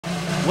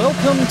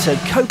Welcome to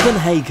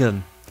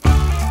Copenhagen.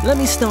 Let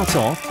me start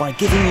off by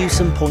giving you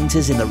some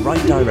pointers in the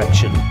right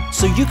direction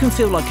so you can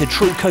feel like a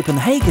true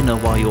Copenhagener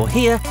while you're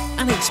here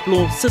and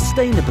explore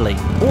sustainably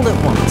all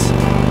at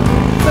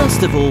once.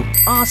 First of all,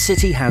 our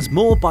city has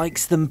more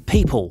bikes than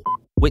people,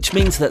 which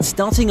means that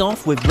starting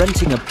off with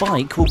renting a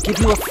bike will give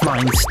you a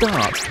flying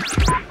start.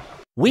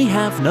 We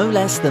have no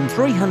less than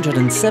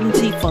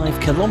 375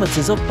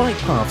 kilometers of bike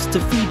paths to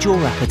feed your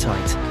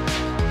appetite.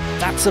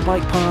 That's a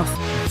bike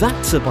path,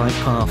 that's a bike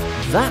path,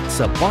 that's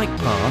a bike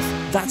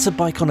path, that's a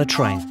bike on a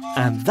train,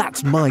 and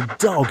that's my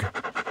dog.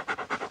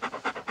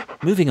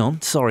 Moving on,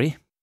 sorry.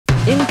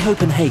 In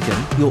Copenhagen,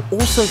 you'll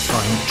also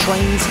find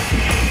trains,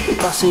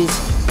 buses,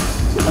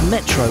 a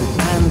metro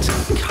and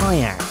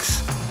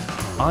kayaks.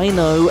 I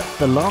know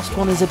the last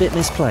one is a bit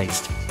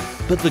misplaced,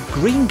 but the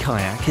green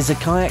kayak is a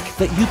kayak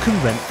that you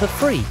can rent for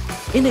free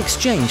in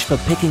exchange for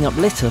picking up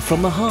litter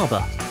from the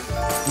harbour.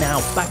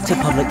 Now back to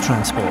public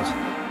transport.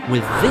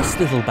 With this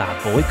little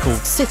bad boy called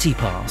City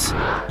Pass,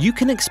 you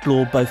can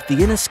explore both the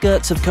inner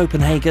skirts of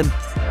Copenhagen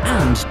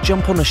and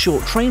jump on a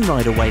short train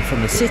ride away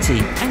from the city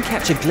and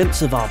catch a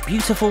glimpse of our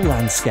beautiful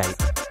landscape.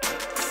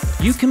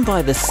 You can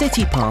buy the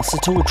City Pass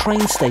at all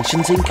train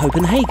stations in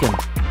Copenhagen.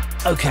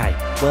 Okay,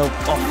 well,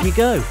 off you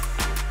go.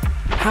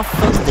 Have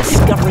fun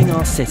discovering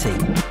our city.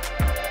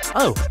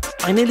 Oh,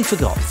 I nearly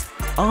forgot.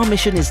 Our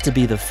mission is to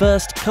be the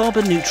first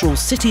carbon neutral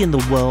city in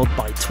the world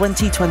by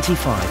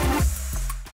 2025.